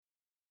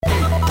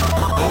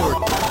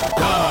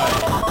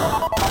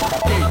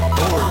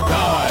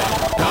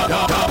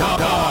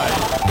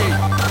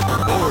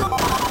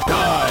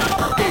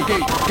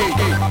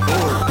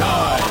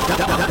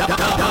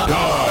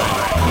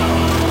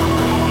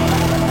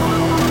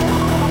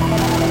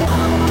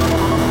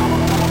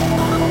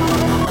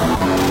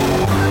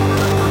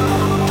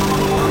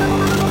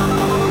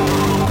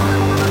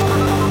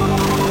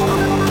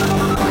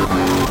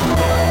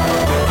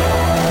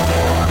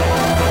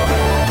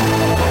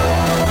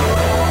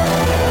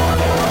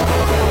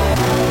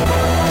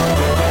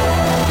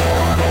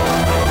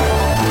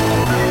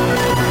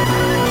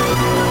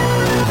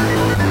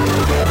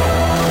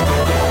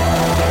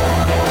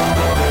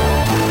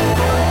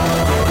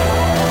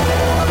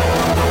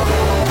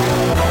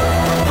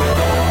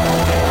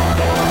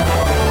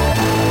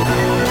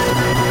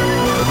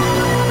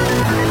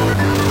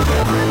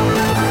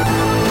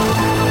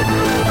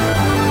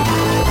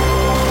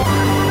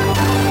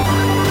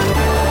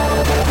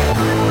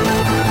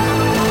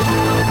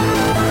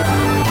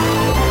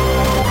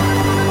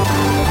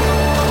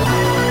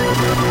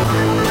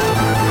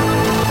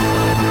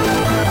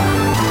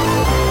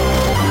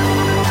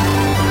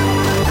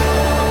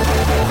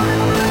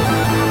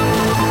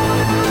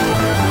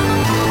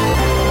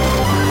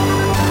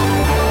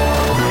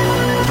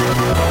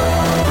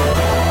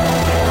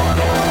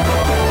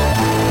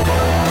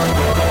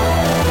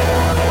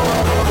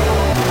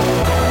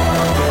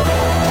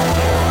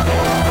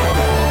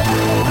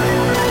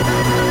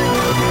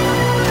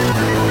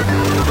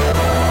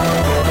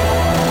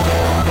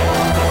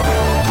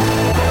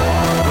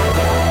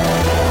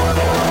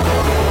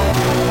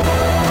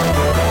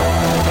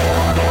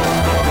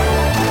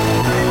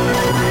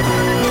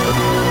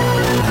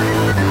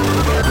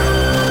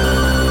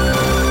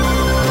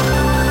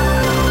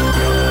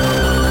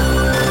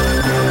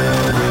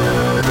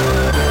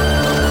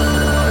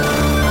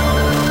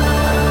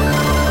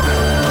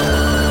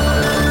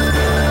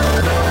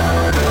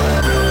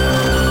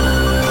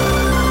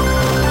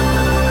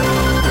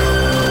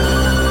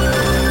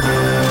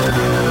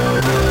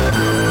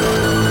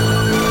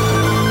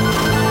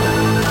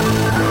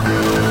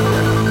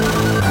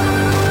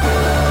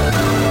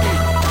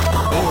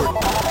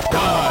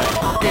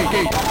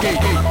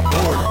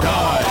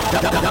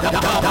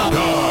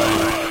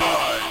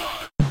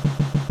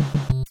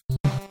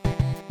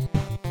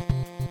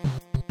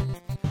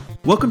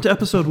Welcome to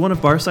episode 1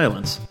 of Bar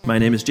Silence. My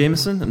name is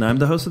Jameson, and I'm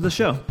the host of the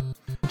show.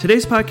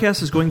 Today's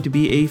podcast is going to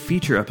be a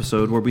feature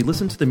episode where we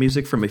listen to the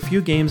music from a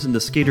few games in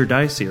the Skate or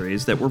Die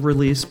series that were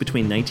released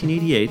between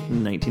 1988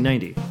 and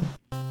 1990.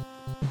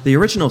 The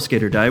original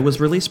Skate or Die was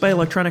released by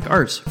Electronic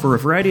Arts for a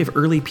variety of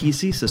early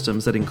PC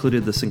systems that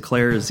included the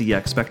Sinclair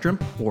ZX Spectrum,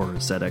 or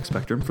ZX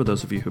Spectrum for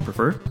those of you who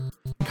prefer,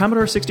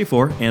 Commodore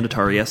 64, and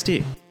Atari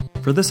ST.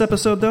 For this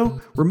episode, though,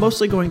 we're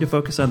mostly going to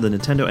focus on the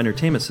Nintendo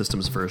Entertainment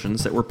System's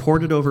versions that were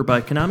ported over by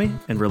Konami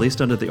and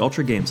released under the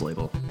Ultra Games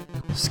label.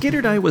 Skate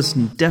or Die was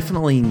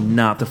definitely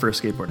not the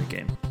first skateboarding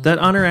game. That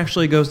honor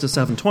actually goes to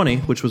 720,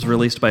 which was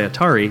released by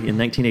Atari in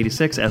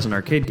 1986 as an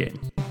arcade game.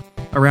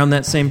 Around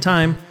that same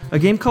time, a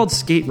game called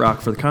Skate Rock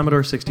for the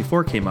Commodore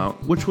 64 came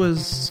out, which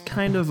was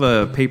kind of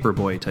a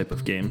paperboy type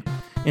of game,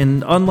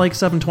 and unlike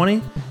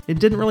 720, it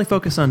didn't really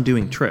focus on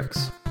doing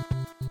tricks.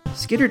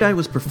 Skate or Die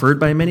was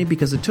preferred by many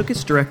because it took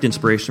its direct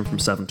inspiration from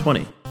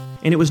 720,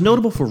 and it was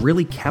notable for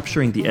really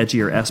capturing the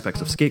edgier aspects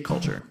of skate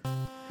culture.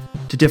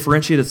 To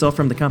differentiate itself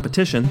from the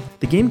competition,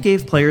 the game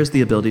gave players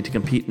the ability to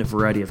compete in a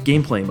variety of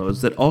gameplay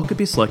modes that all could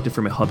be selected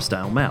from a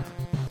hub-style map.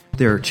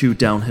 There are 2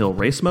 downhill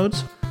race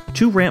modes,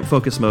 2 ramp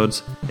focus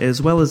modes,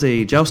 as well as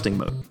a jousting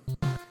mode.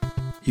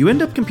 You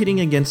end up competing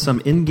against some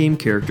in-game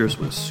characters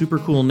with super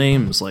cool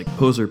names like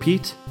Poser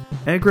Pete,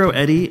 Aggro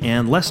Eddie,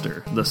 and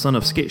Lester, the son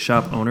of skate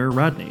shop owner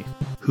Rodney,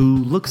 who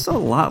looks a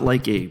lot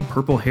like a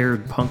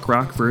purple-haired punk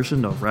rock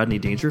version of Rodney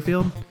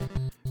Dangerfield,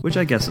 which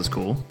I guess is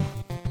cool.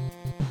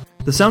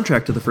 The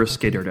soundtrack to the first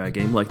Skate or Die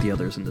game, like the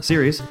others in the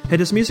series,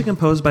 had its music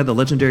composed by the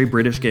legendary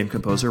British game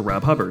composer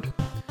Rob Hubbard.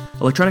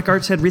 Electronic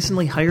Arts had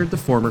recently hired the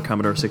former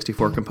Commodore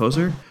 64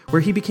 composer,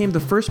 where he became the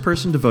first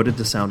person devoted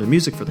to sound and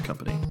music for the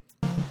company.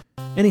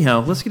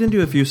 Anyhow, let's get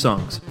into a few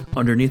songs.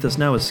 Underneath us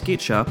now is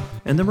Skate Shop,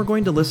 and then we're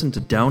going to listen to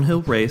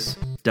Downhill Race,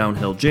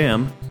 Downhill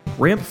Jam,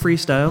 Ramp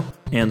Freestyle,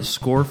 and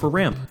Score for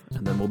Ramp,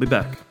 and then we'll be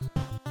back.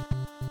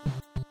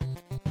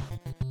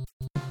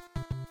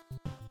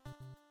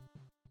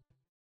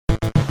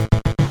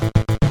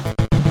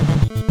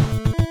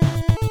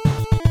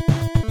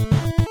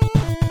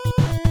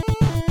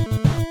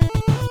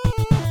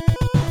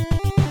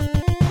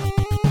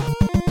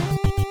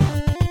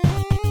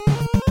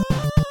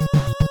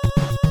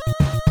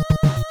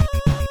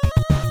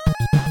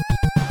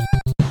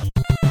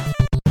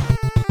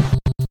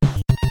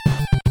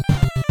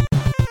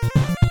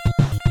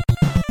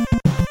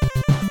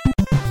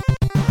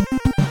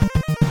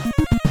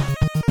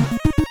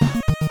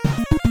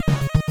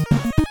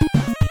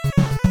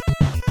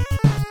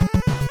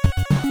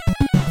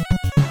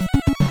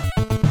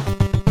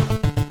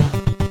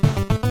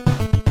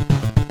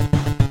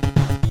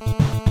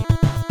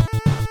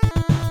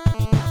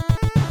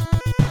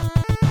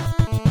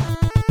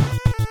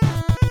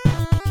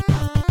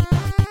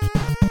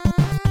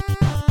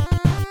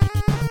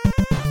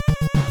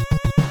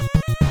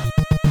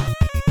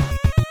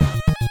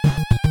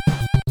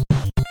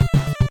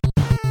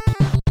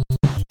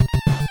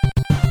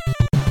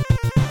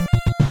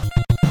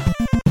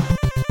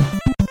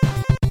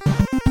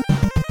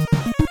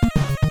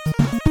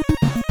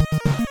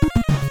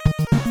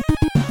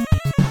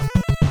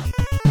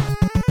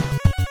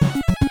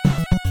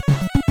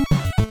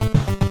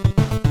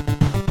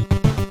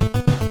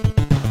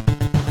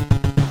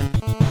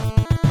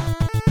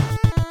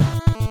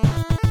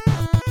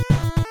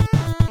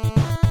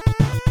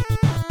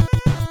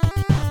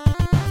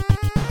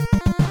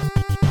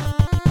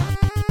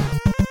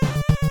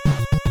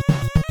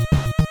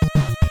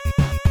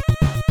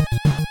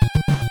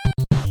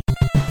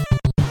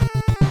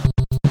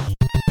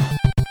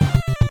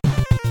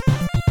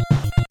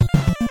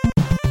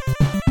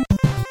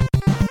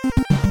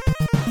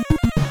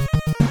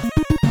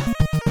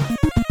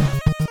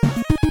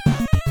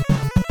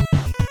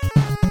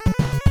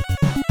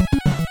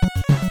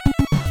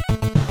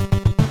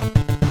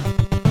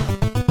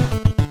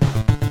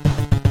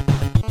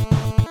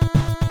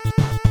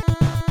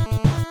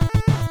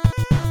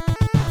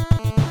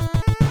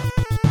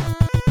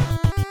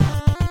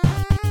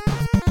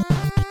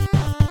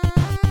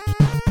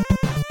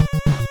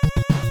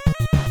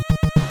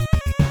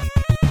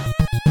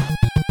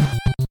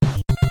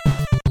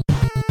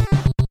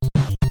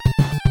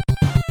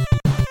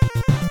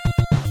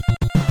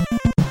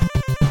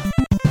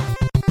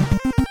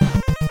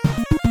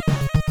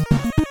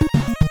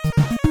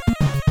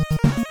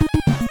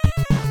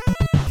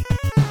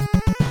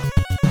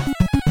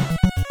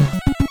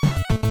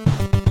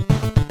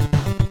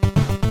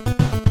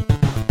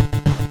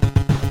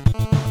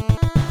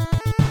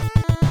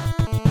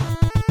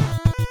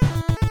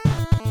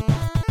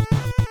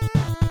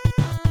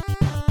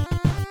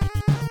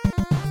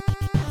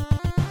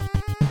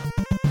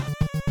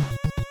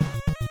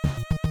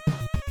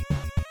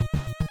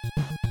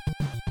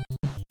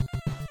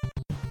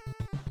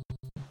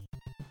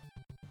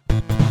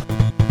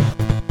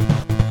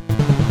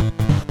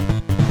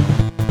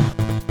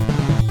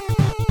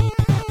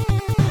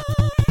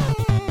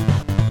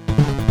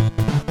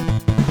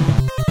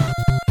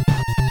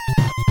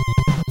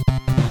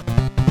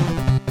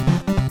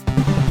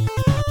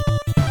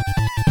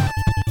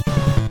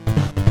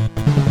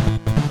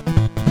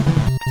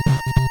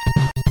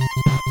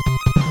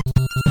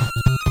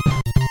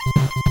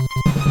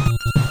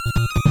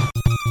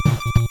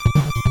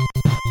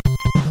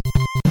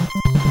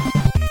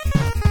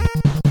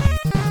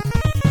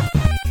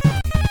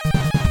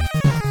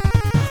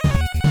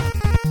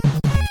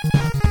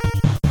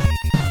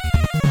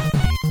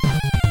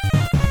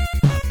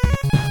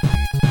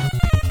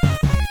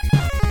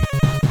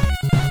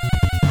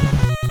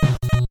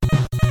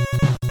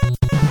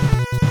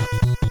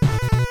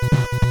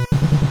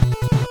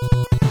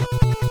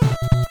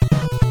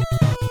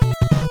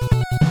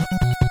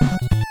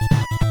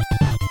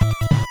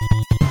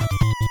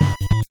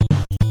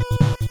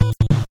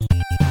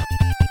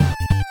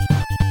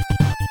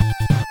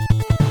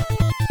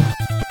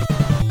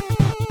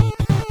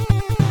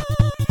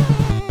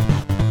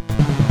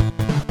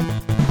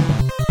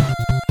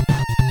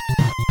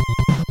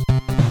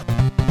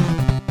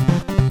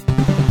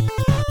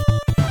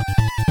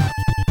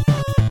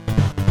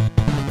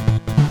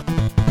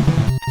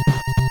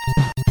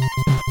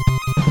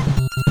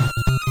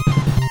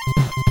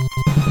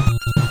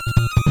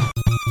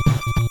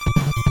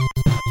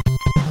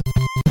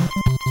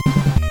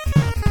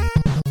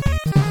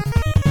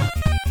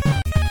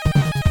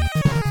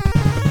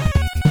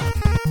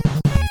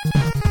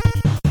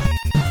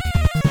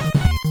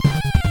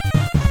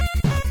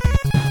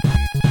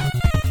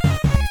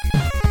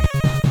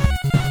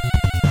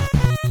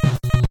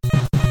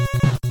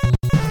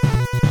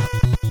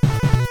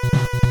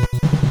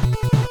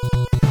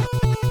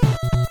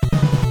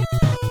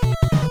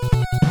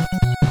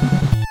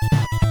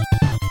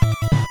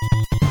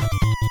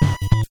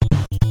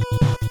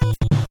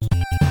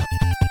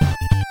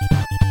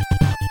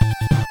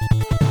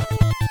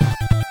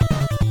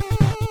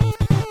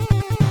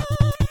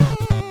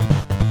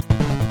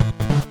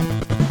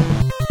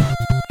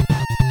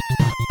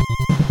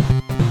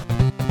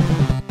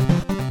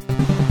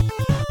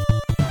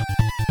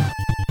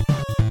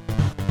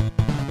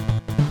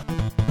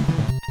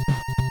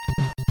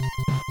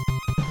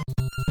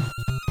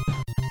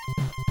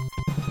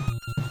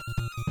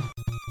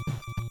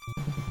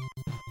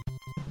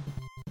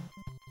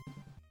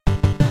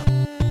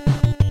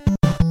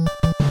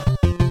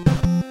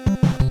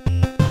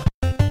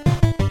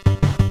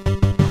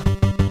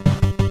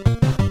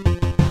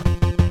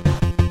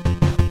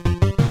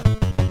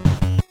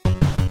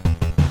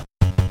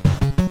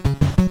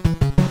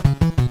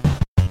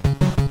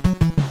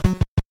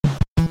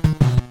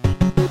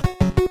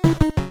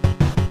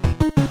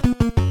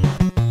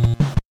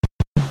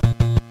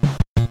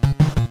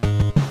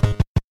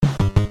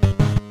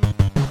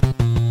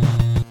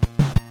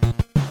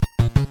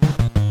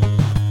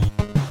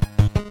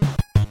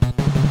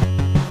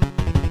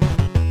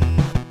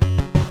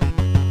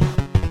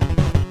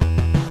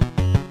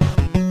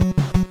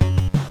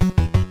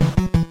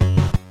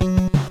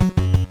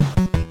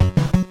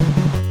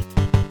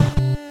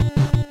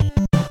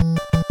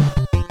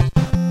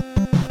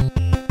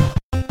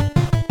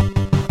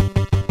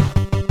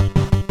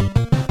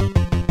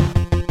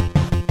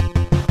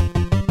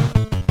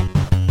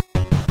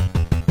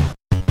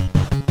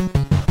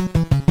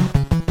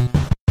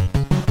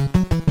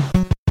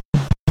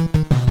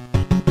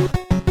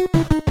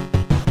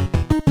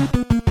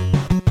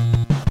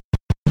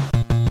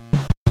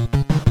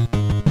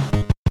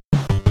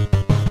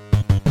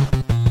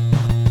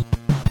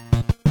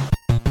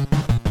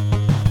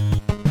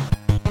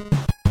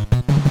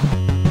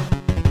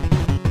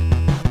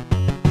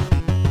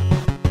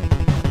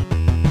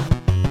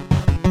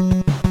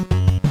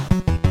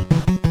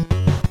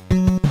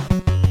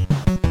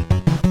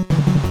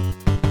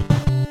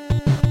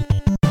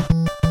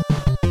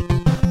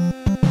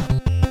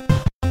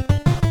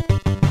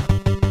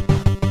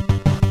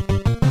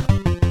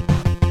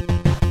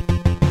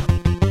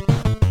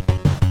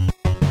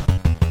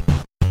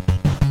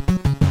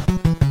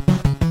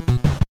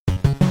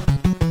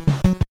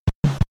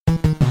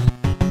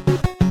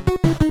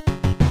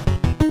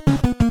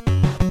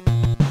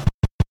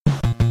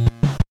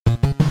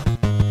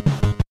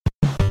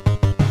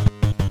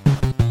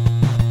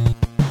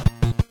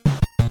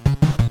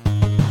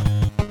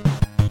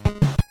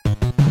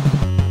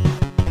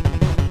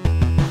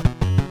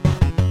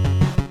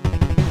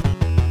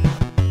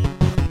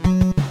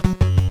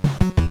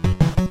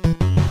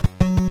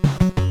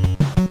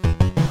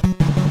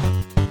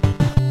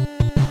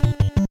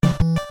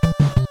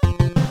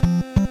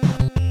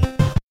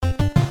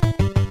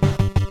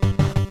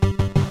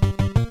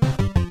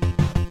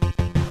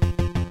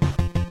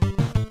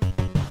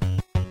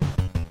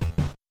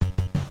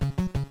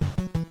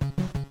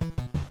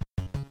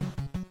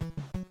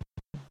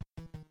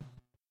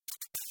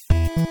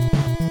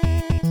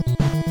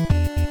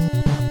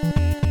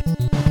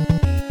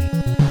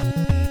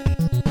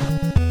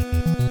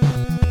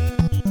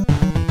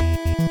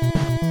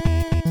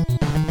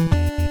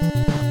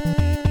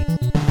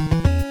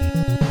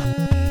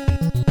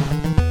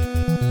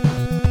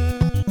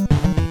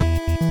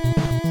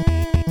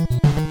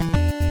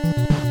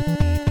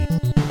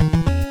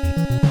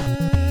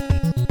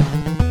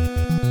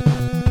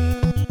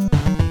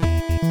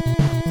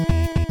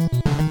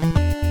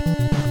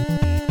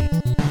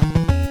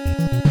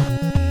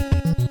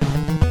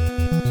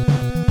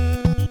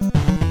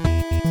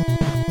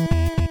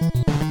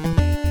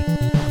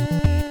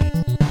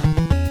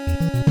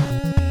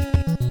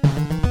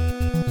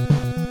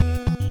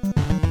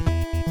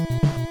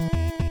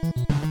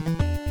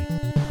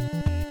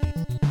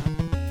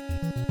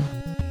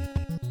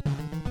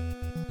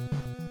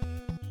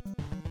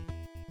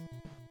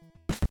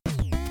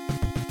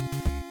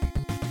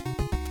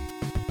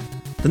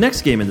 The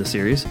next game in the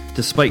series,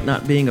 despite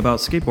not being about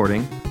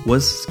skateboarding,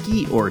 was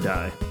Ski or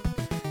Die.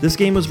 This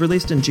game was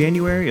released in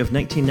January of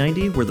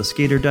 1990, where the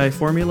skate or die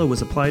formula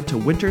was applied to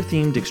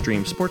winter-themed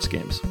extreme sports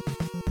games.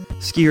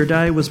 Ski or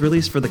Die was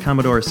released for the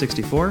Commodore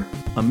 64,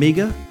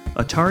 Amiga,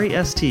 Atari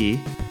ST,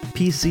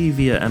 PC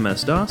via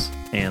MS-DOS,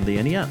 and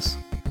the NES.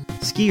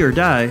 Ski or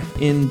Die,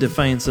 in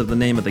defiance of the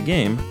name of the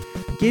game,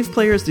 gave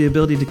players the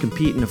ability to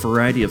compete in a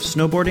variety of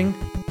snowboarding,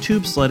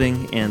 tube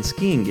sledding, and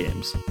skiing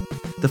games.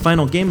 The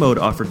final game mode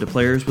offered to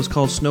players was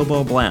called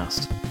Snowball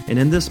Blast, and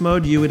in this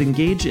mode you would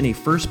engage in a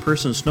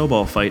first-person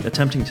snowball fight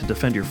attempting to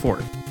defend your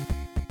fort,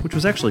 which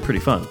was actually pretty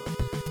fun.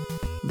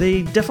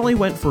 They definitely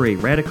went for a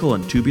radical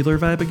and tubular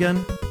vibe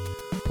again,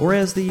 or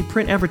as the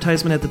print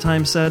advertisement at the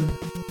time said,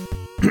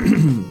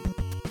 I'm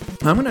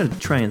gonna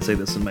try and say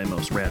this in my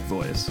most rad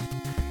voice.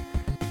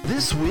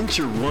 This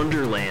winter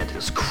wonderland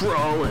is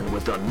crawling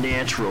with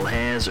unnatural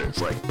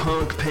hazards like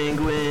punk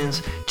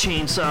penguins,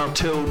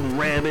 chainsaw-toting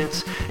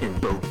rabbits, and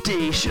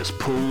bodacious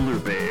polar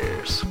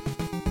bears.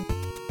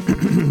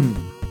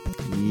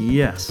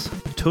 Yes,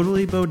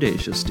 totally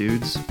bodacious,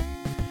 dudes.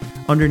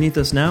 Underneath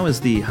us now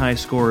is the High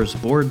Scores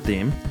board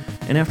theme,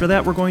 and after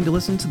that we're going to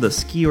listen to the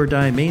Ski or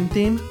Die main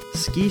theme,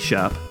 Ski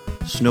Shop,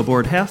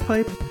 Snowboard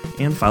Halfpipe,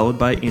 and followed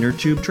by Inner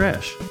Tube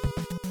Trash.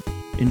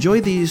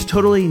 Enjoy these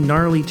totally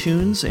gnarly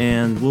tunes,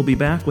 and we'll be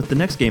back with the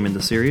next game in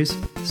the series,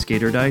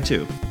 Skate or Die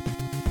 2.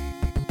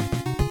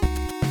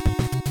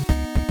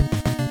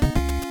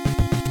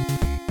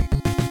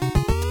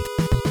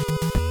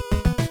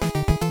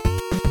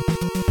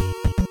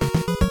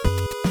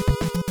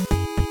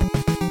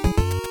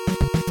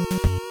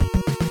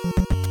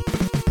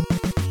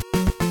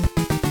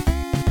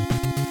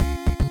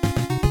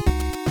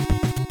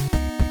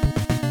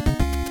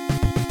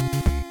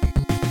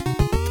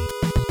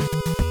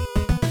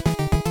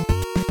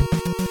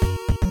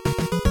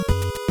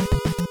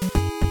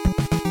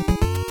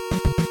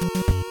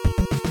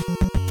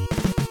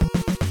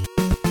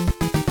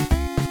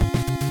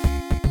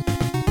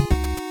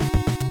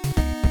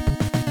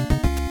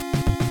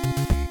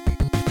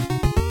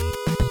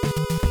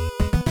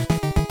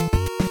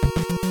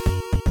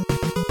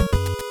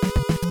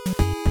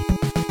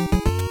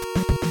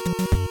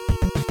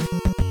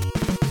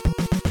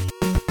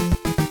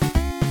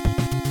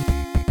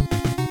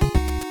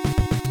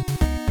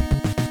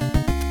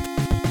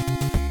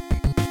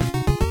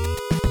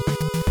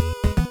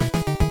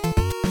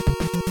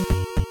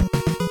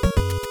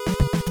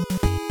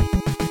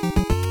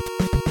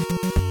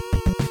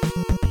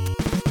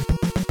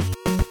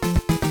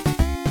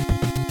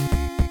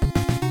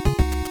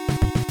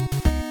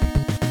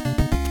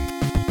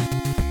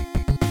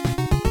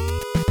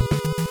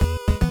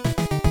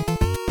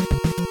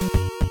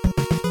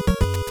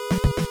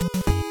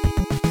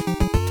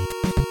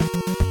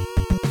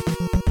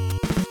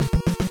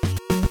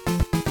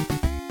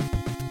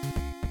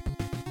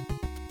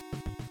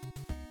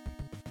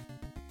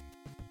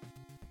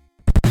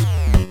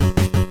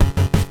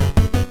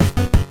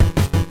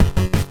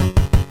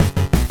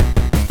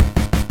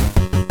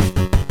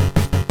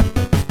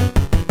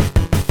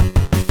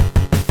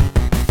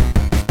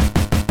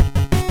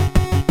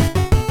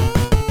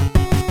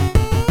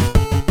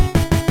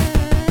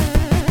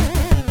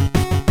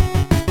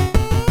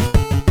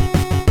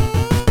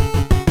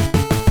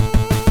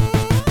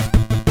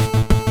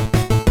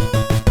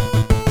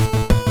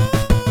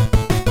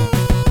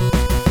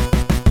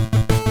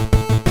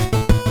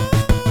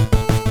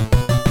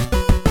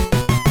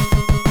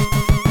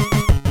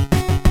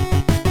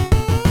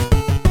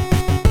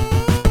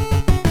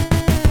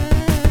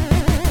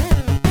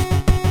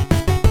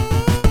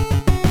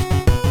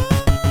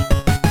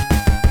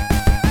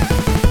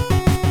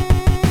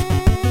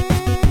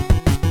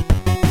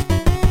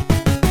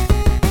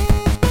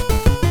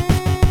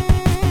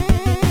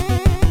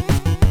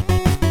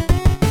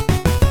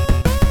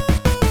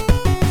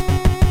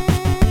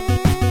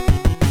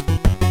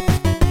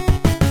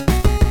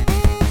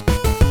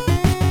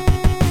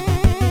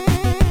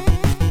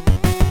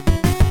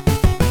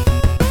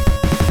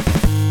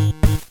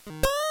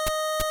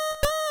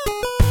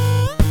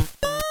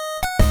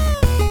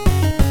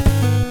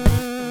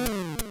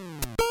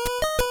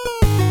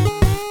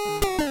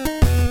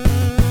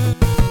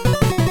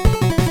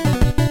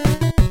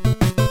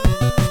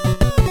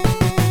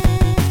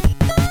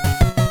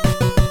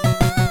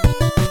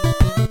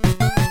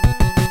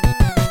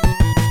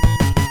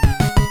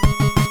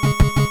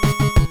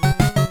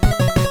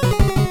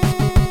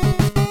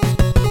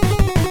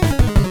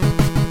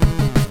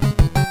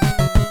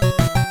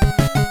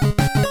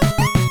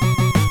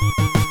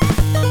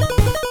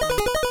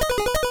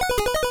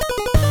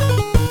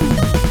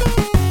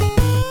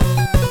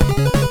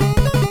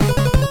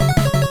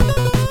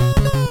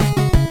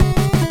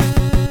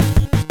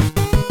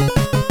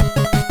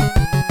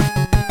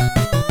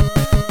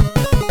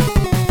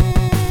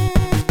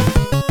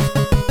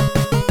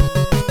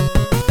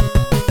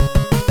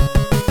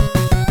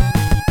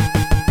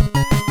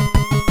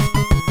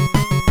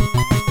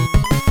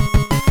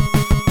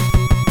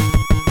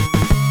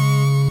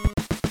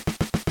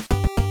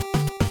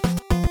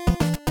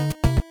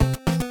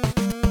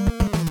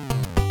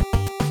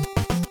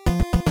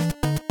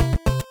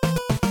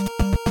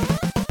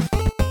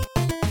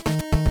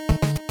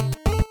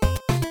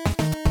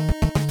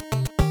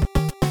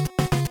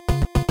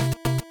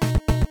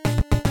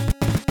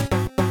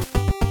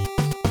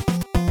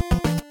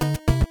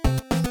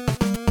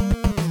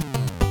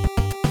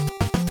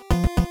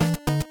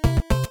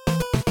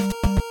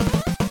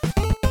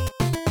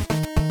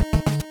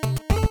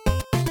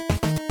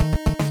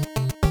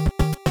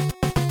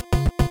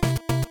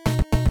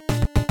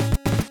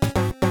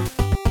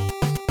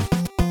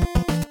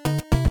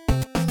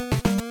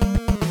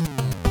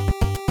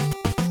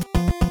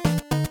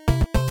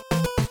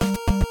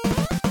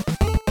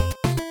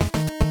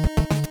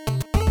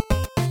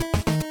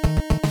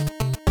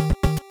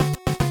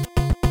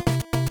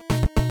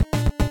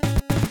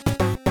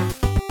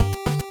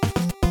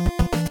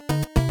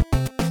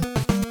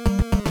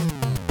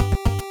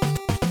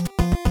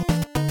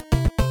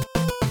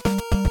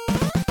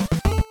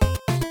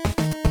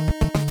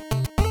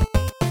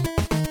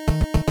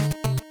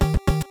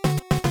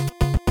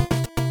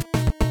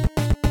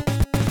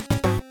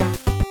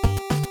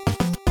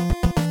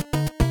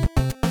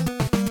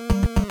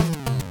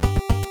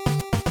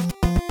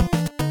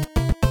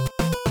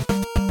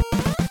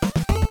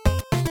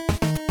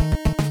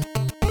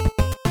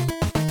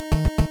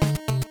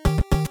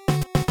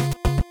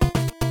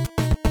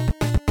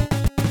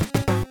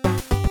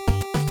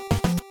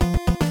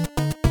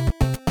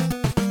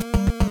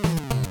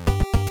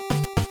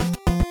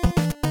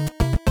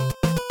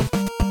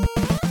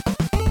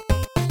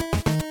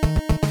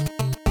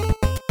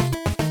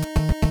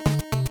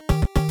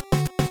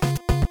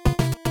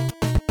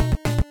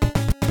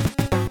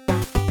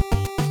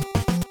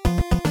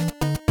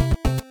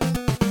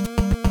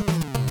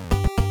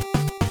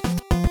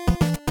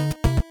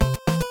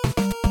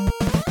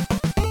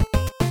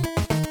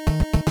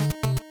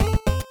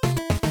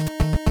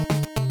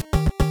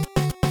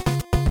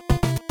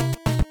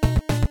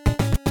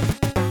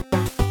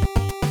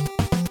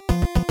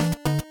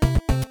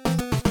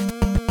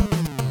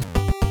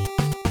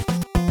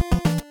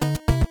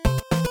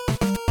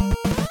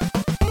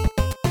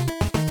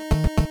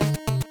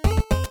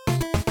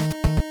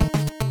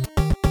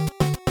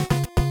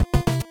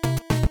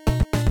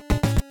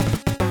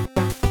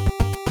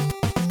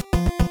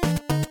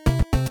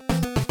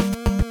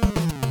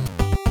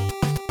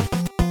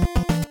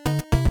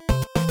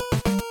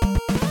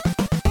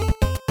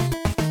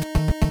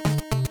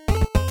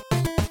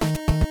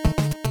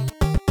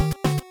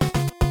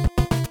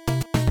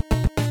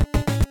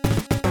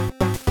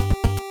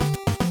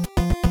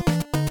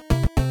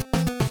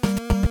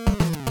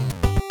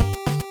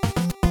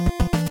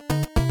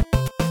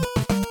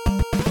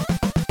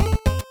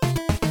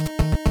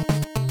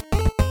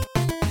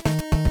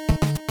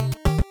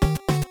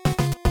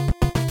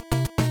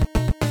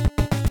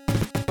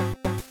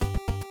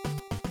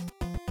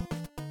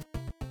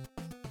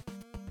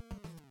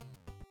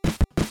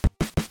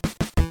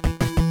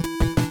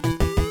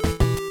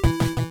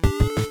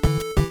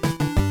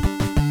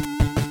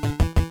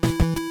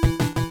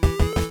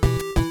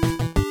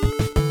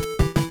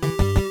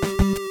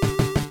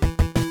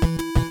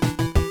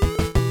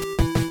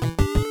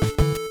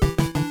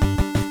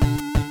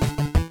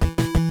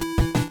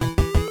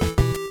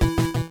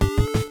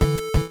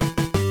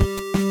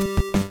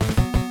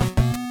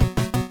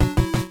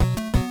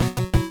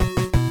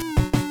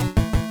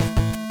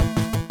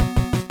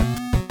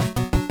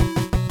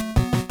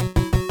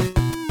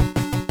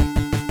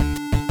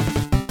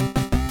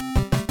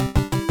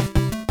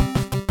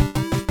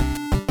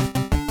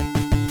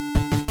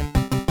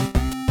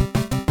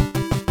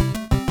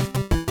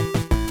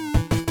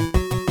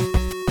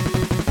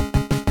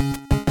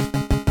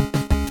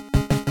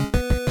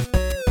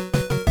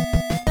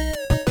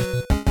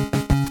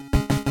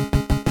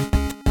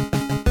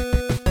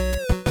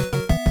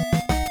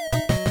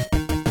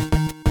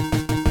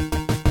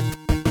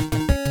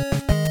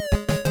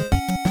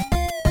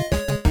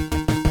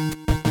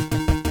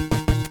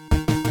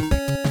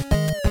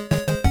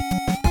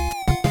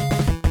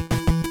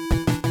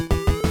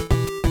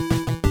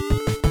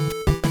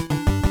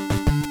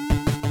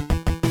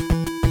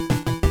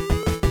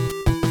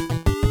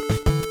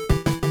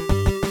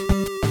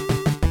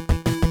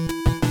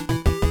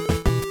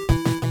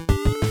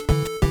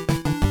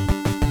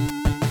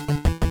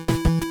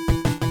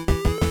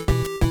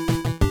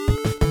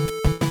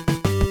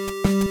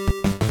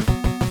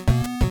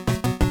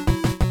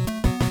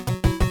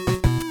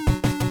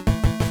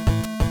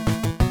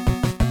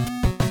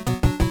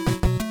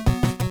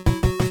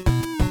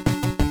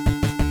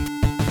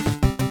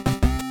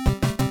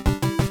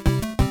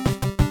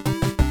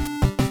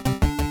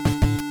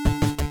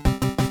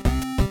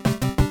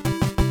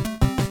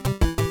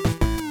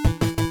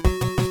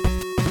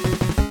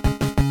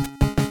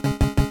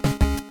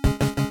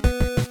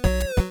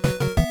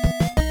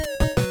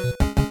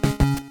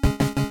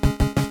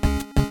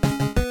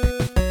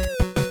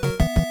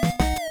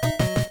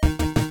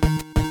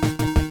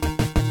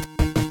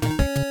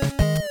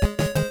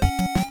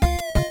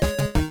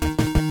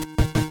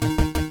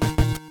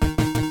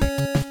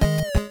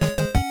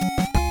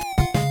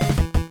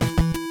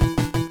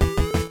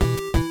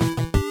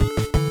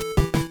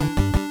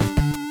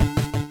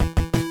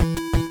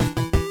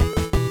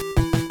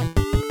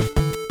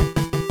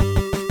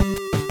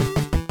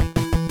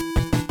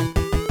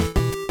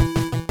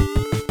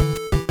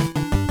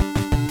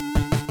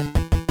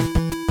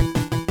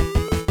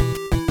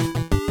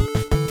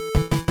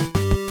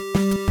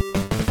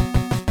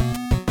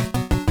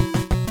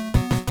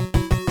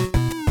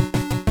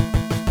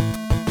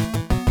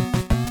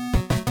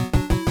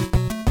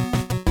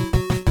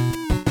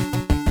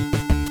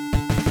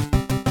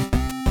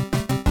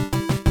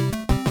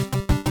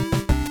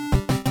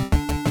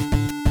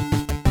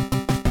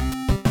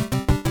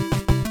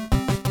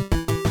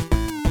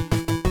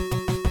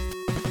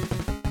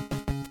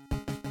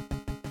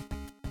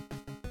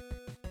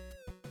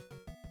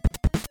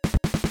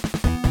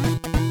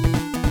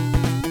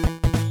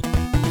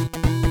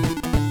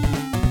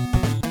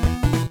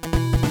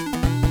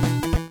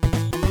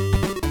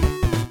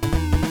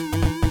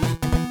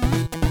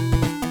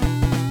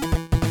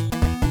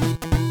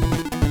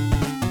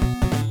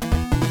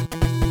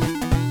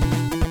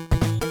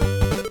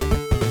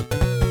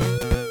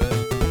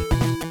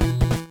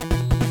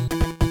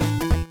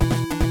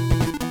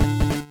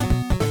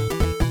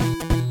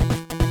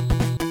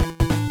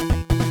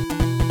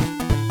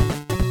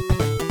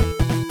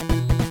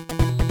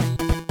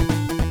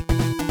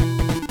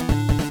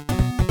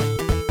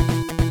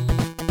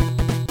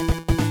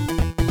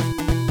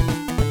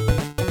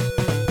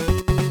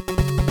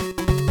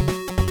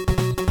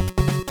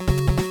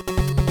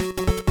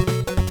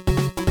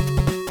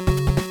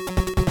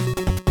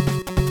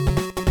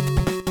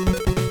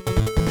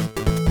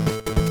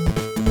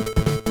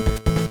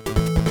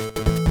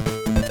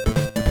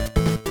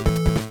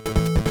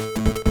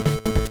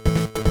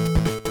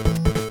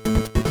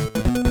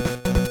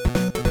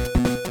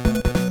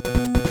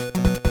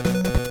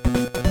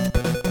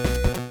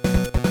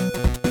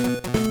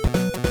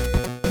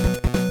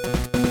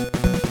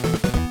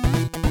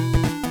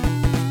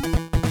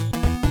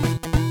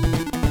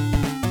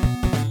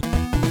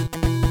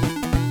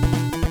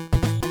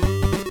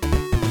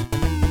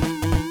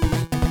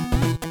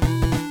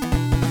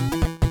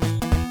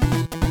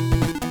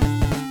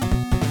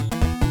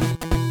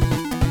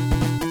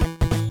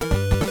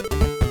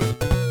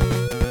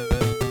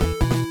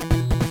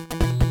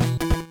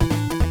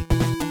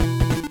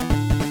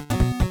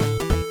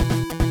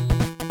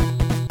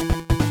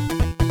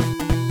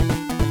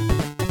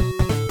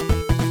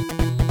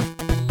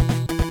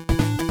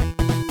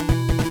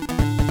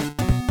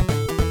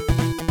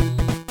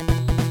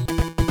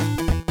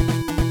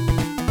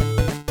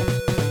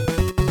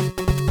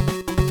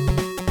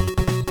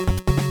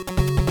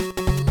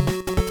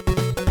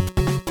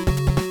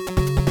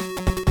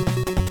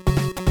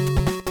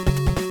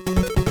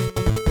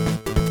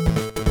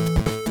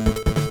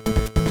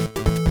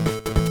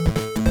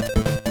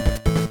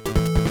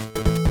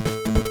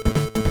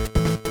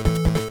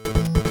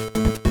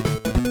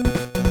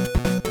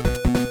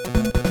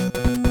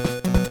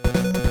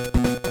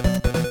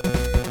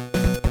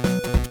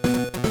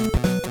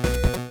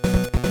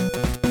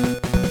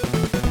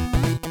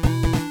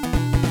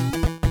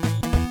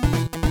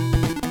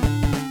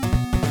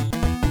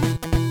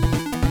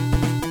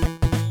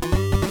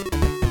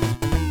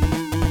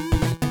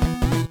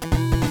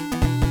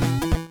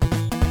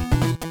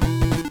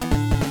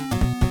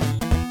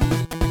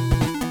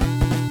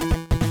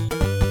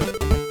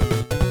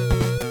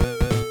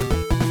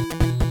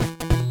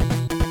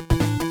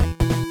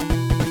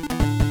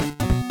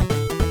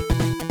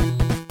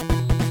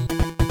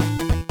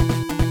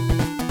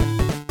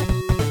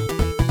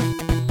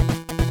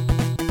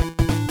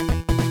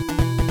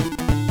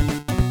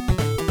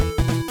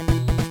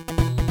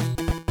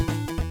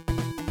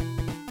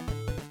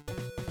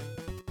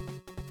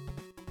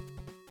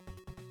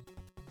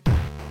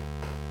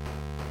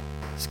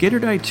 Skater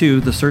Die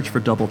 2: The Search for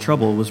Double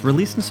Trouble was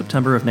released in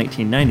September of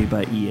 1990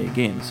 by EA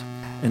Games,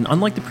 and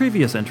unlike the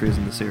previous entries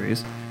in the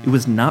series, it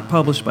was not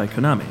published by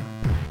Konami.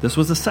 This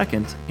was the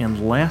second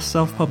and last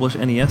self-published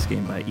NES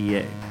game by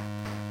EA.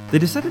 They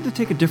decided to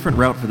take a different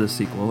route for this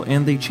sequel,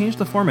 and they changed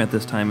the format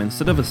this time.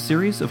 Instead of a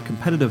series of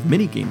competitive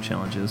minigame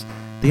challenges,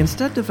 they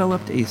instead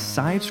developed a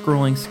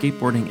side-scrolling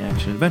skateboarding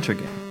action-adventure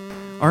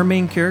game. Our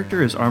main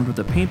character is armed with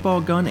a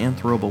paintball gun and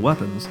throwable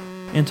weapons,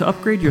 and to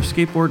upgrade your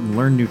skateboard and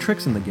learn new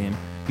tricks in the game,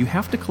 you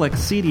have to collect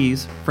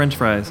CDs, french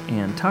fries,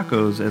 and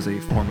tacos as a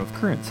form of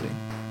currency.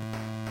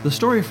 The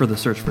story for The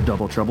Search for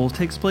Double Trouble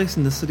takes place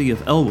in the city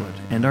of Elwood,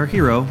 and our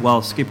hero,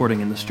 while skateboarding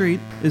in the street,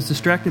 is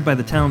distracted by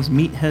the town's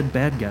meathead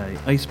bad guy,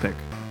 Icepick,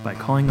 by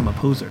calling him a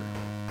poser.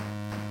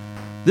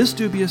 This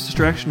dubious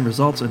distraction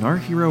results in our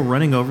hero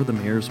running over the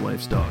mayor's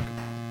wife's dog.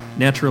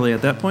 Naturally,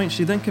 at that point,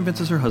 she then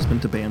convinces her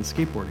husband to ban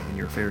skateboarding in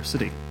your fair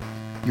city.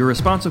 Your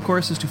response, of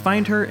course, is to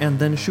find her and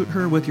then shoot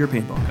her with your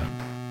paintball gun.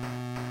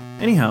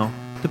 Anyhow,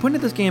 the point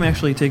of this game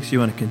actually takes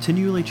you on a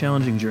continually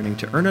challenging journey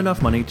to earn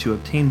enough money to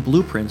obtain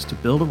blueprints to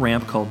build a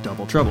ramp called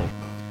Double Trouble.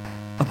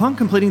 Upon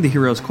completing the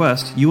hero's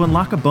quest, you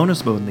unlock a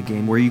bonus mode in the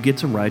game where you get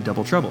to ride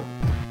Double Trouble.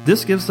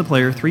 This gives the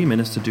player 3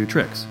 minutes to do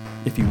tricks.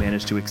 If you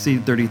manage to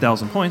exceed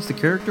 30,000 points, the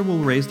character will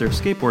raise their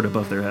skateboard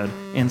above their head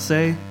and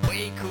say,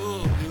 "Way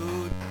cool,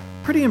 dude."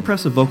 Pretty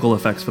impressive vocal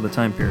effects for the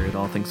time period,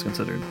 all things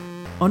considered.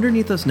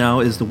 Underneath us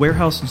now is the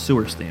Warehouse and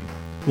Sewers theme.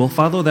 We'll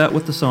follow that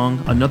with the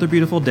song Another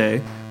Beautiful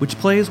Day, which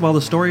plays while the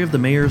story of the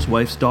mayor's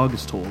wife's dog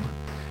is told.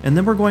 And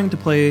then we're going to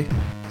play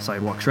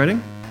Sidewalk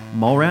Shredding,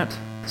 Mallrat,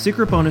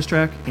 Secret Bonus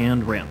Track,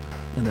 and Ramp.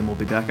 And then we'll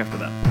be back after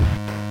that.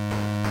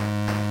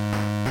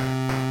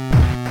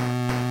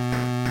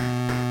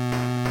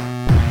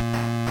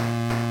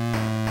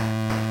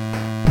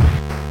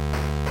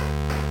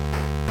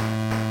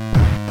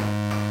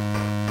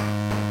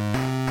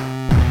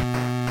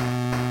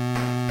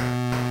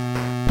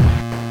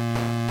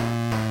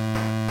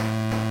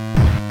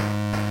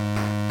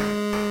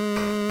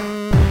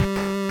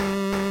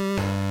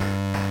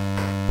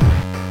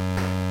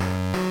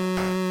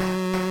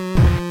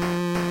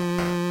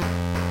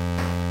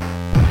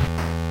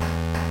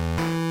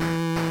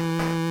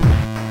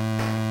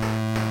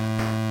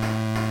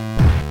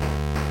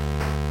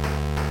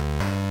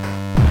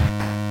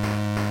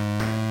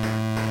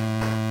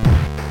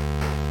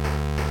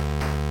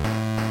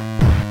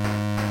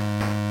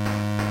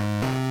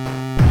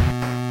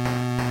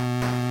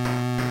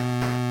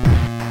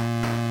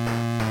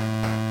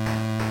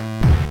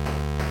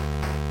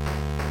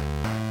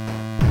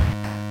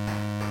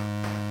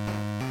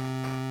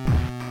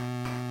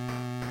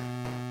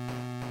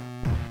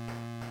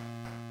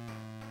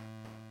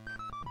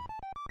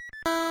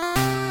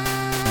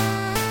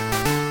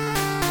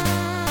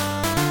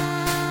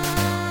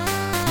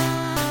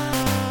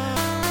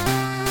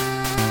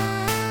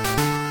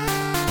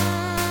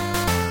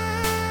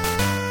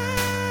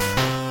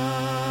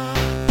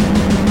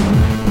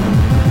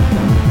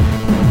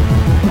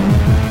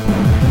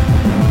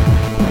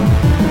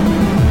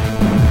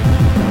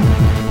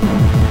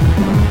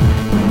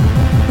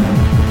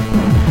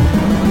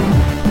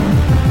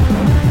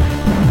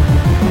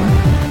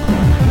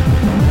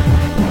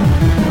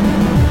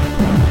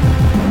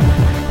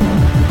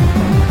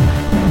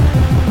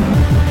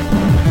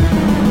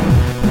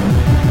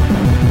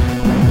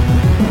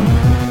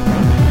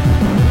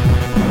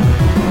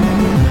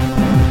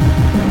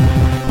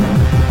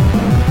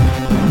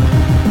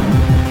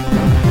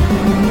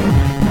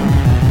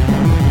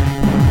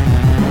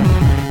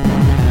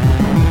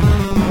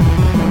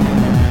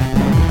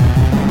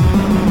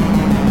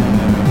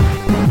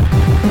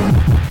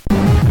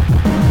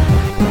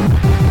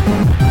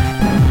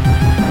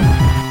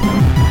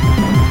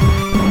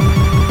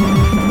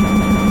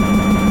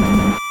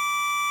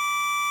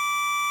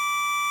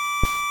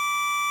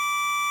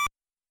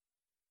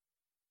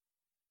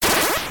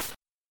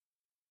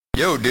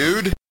 Yo,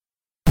 dude.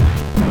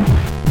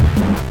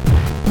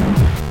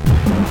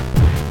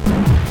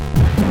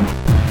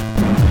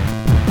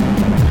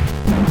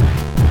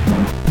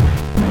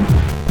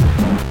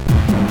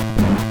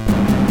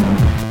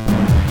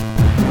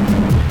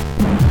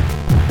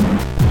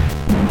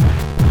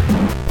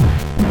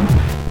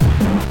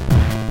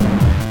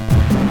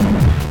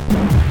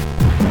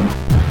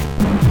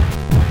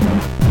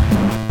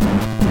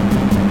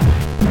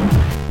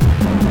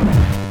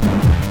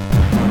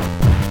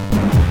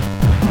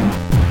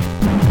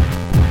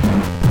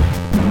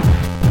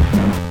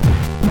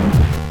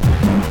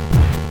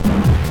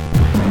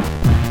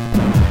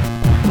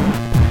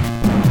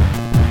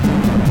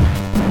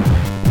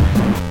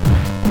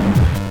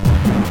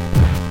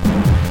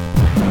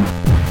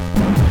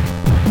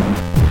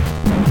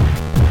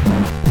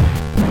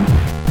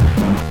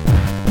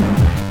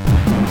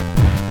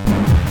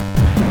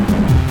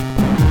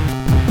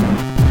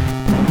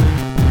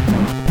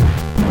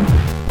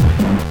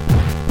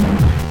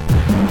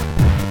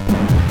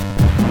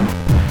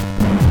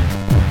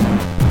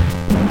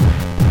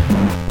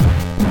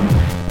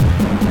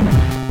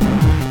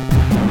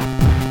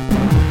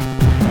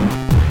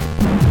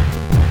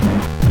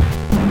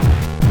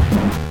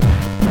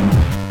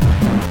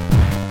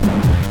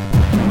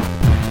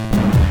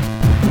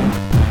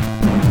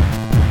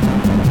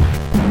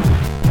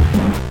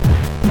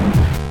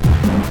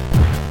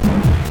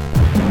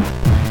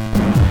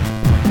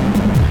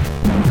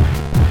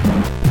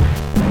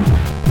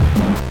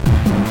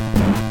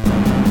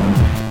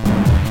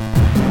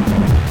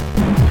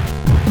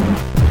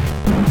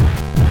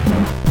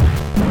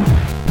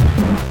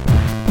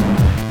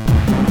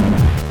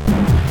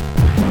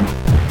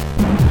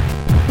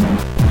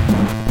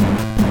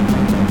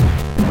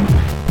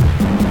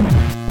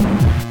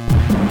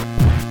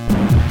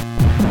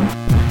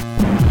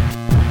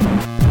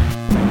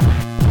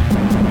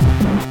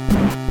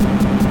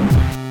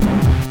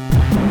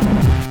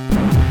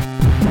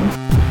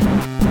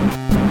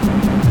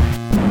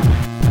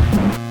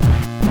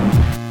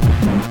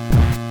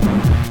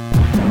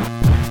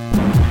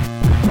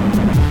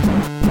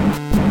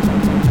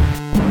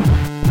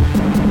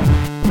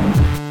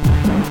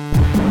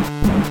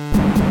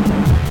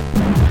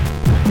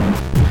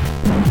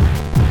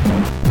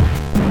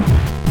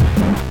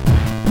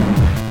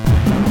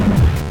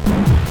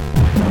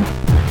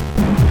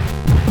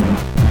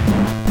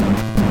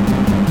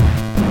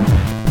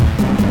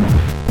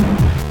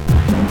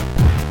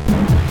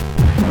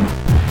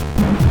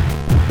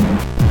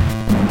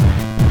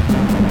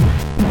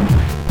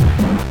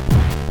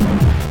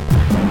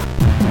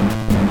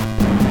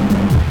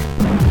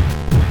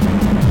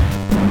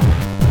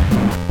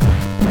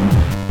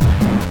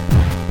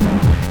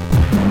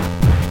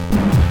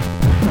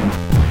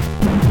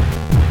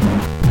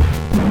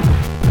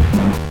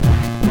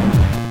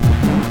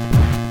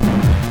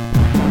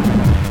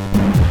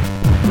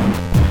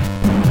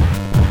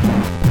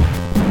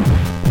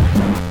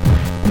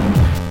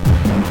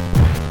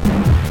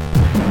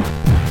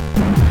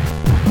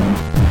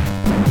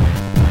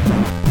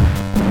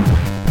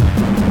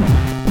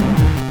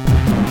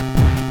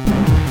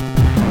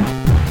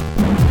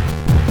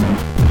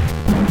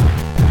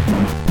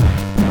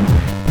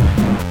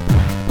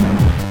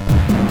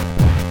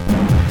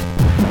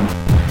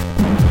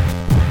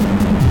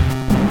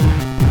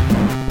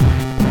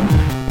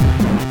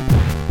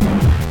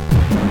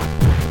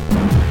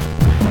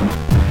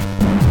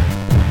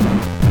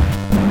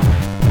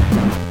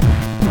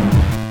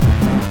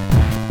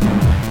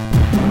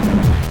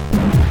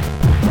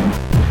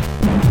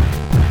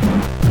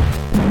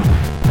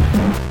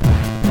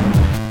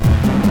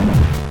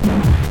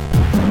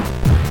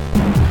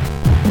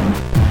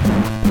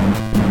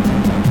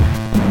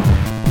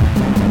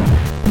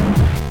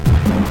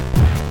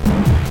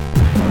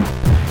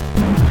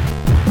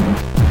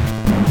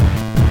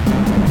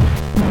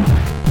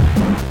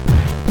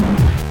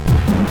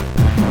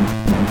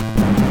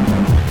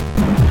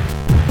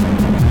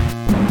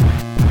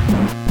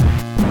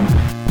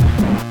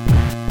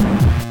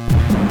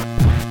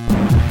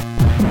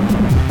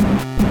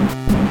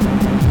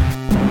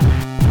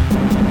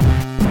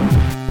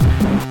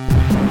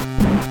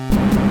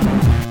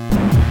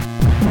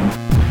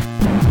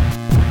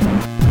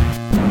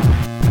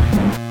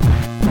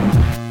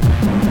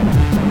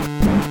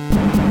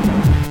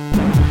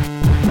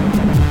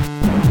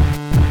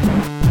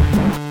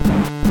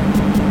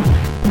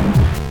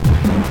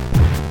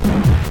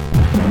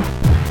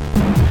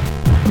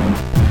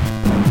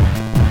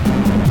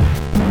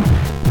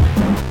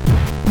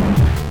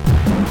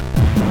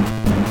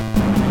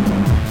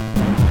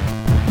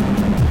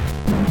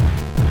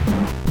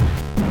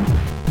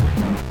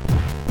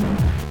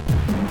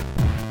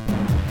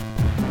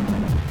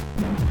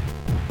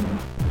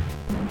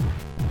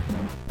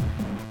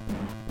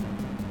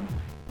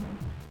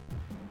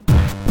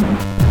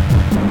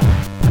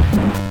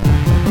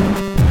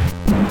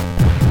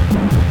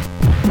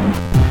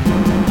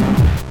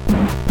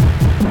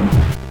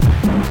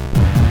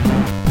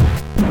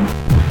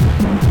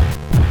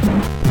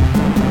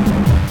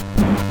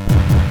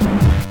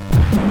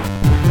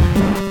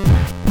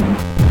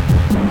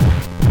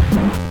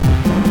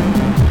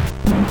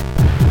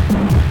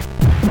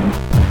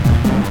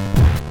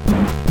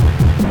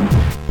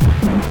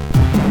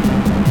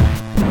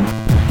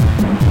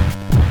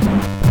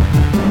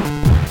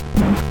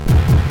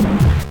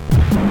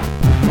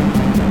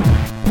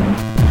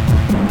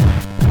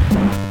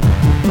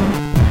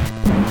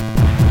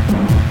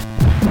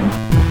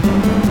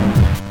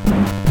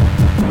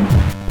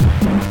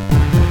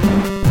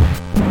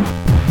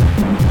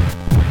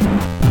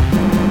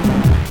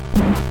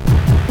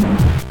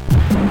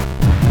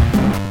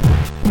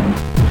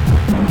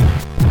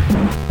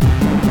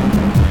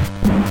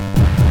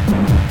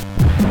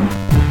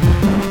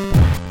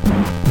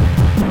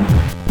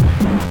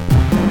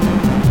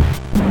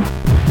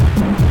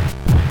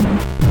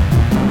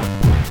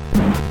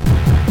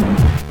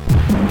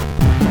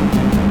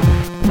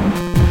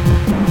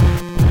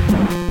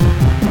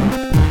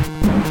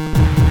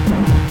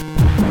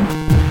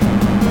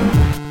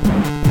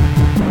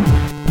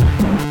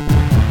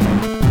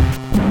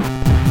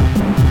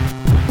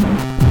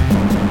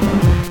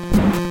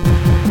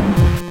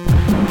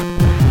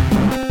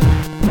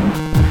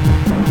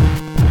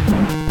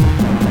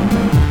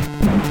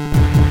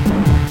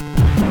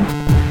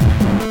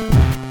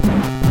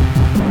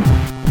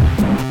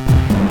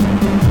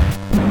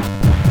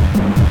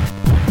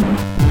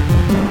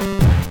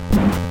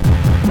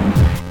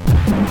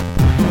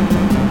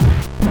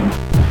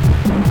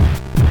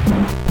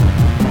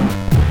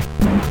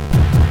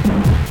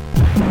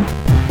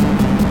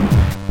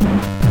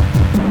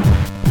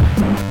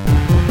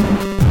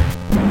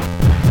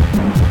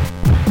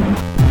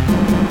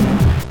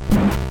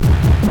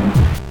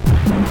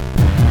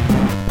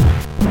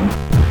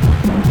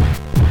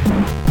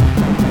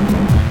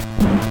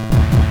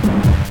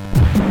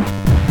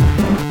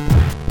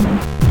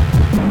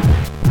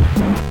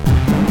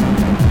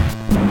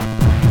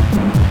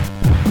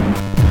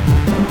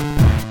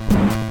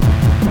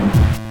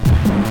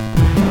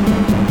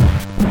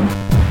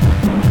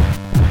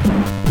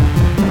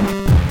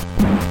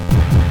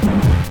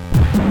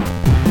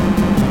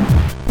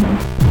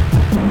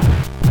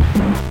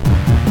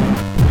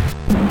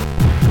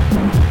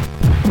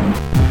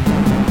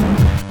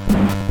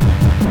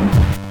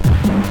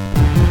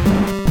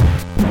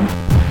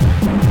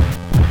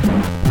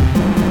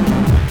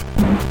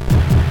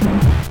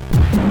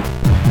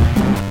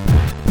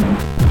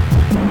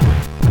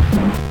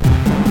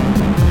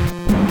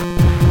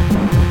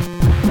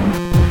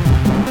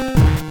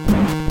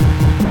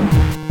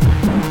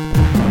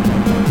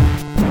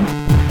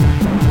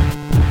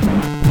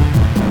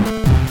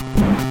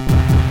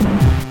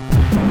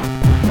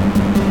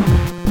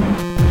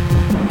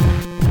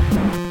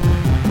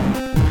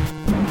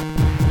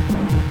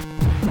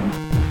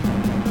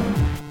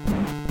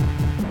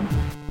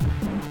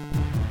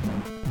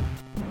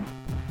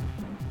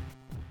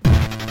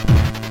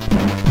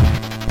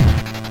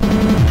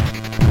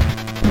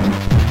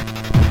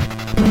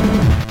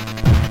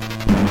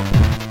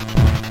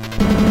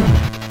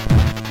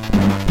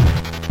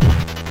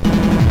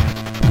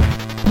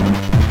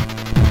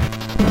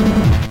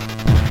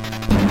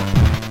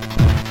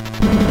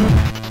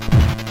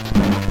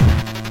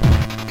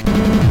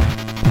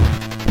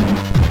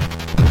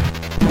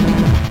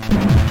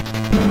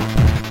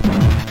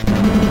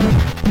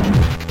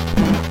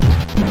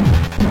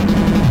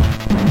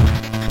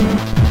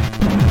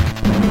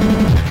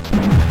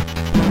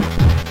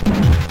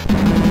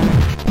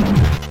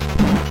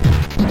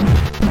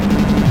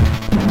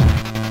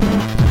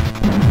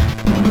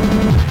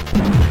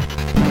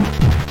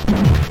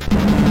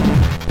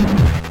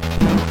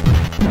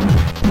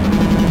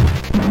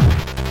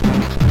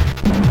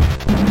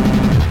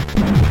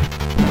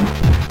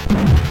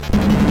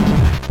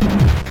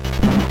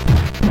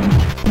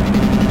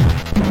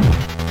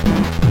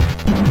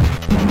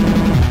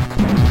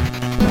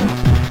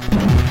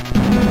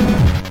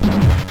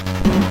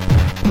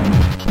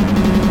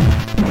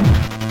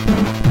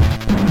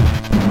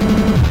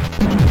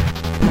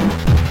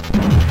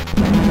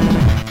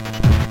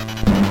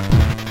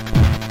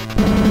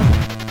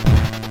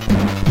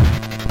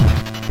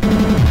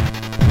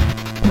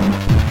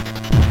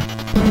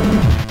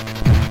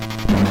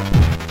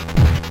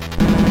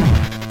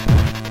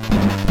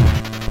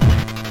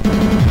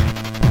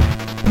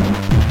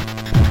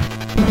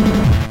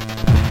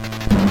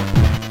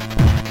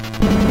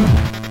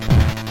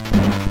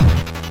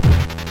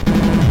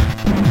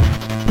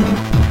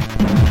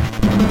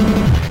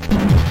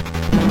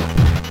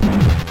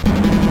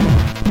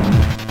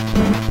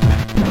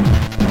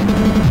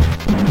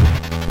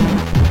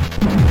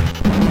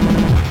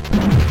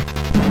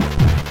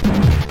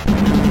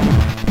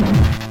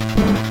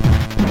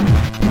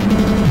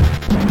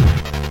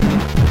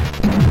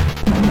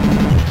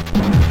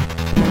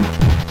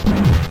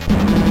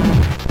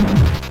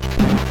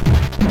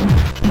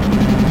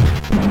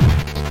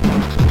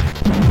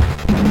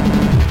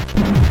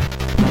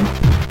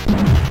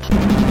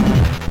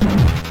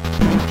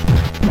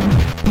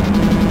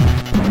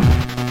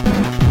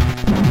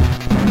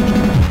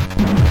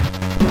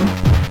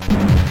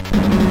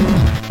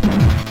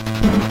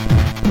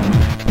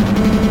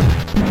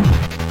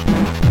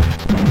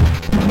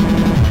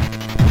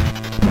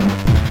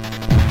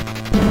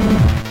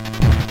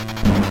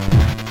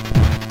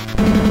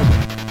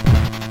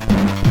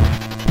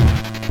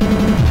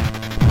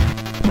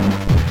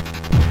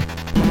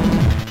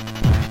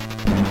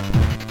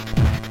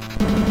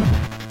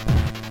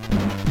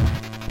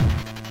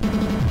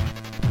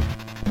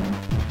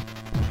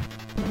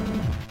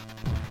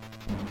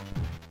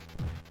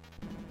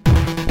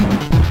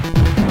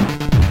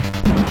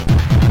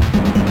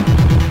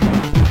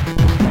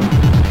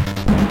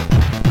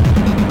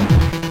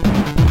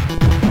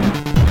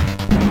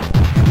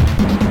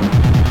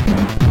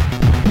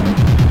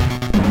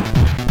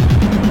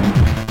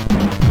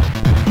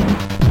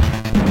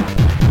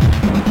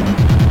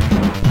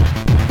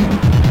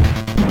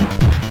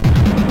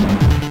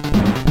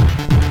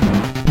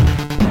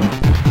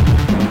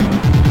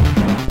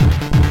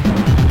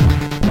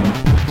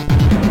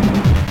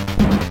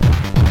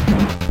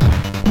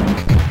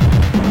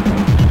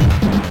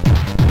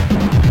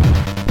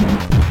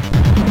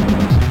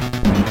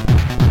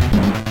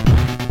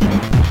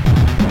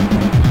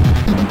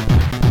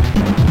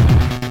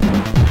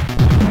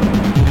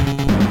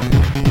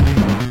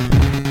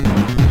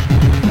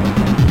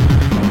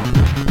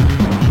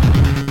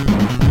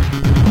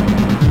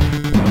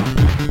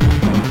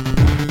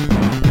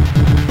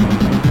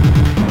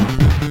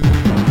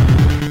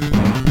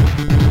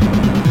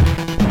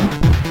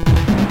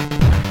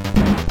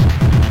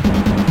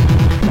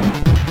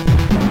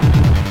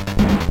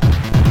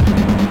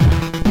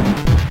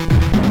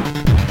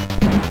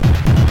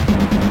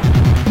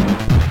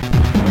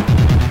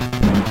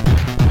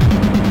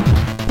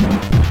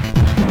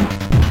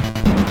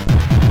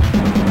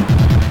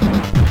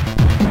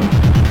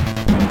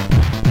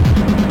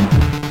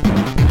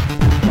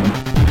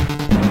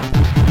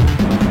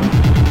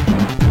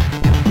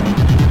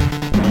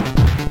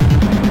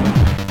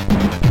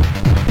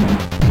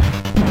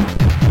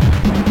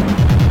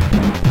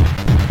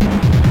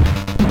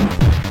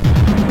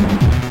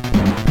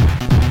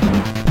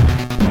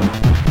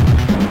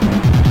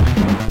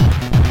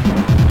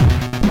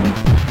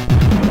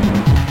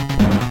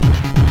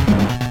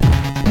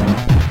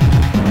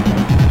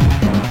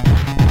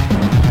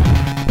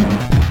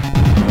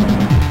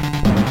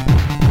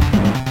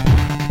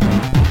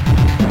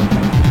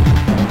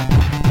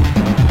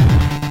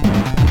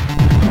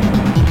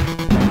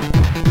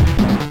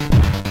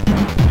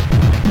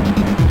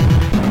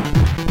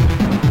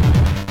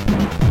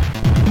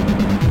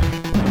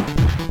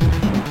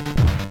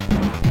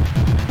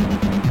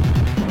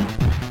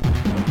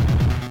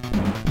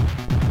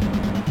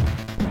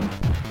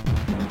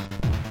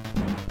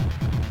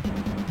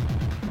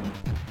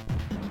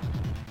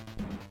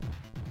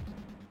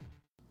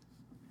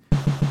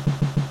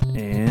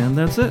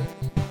 that's it.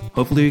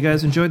 Hopefully you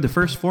guys enjoyed the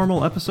first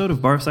formal episode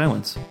of Bar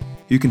Silence.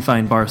 You can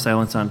find Bar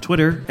Silence on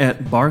Twitter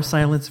at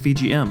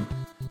BarSilenceVGM.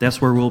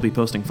 That's where we'll be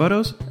posting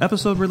photos,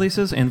 episode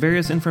releases, and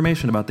various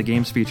information about the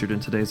games featured in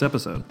today's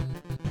episode.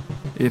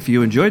 If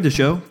you enjoyed the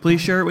show,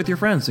 please share it with your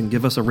friends and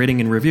give us a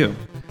rating and review.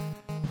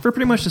 For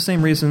pretty much the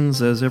same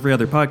reasons as every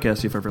other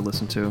podcast you've ever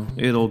listened to,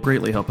 it'll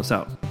greatly help us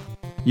out.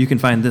 You can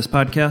find this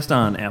podcast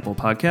on Apple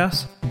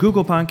Podcasts,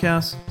 Google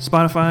Podcasts,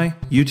 Spotify,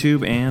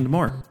 YouTube, and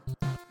more.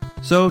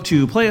 So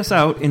to play us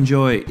out,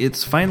 enjoy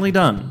It's Finally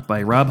Done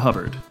by Rob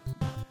Hubbard.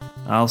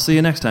 I'll see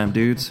you next time,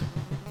 dudes.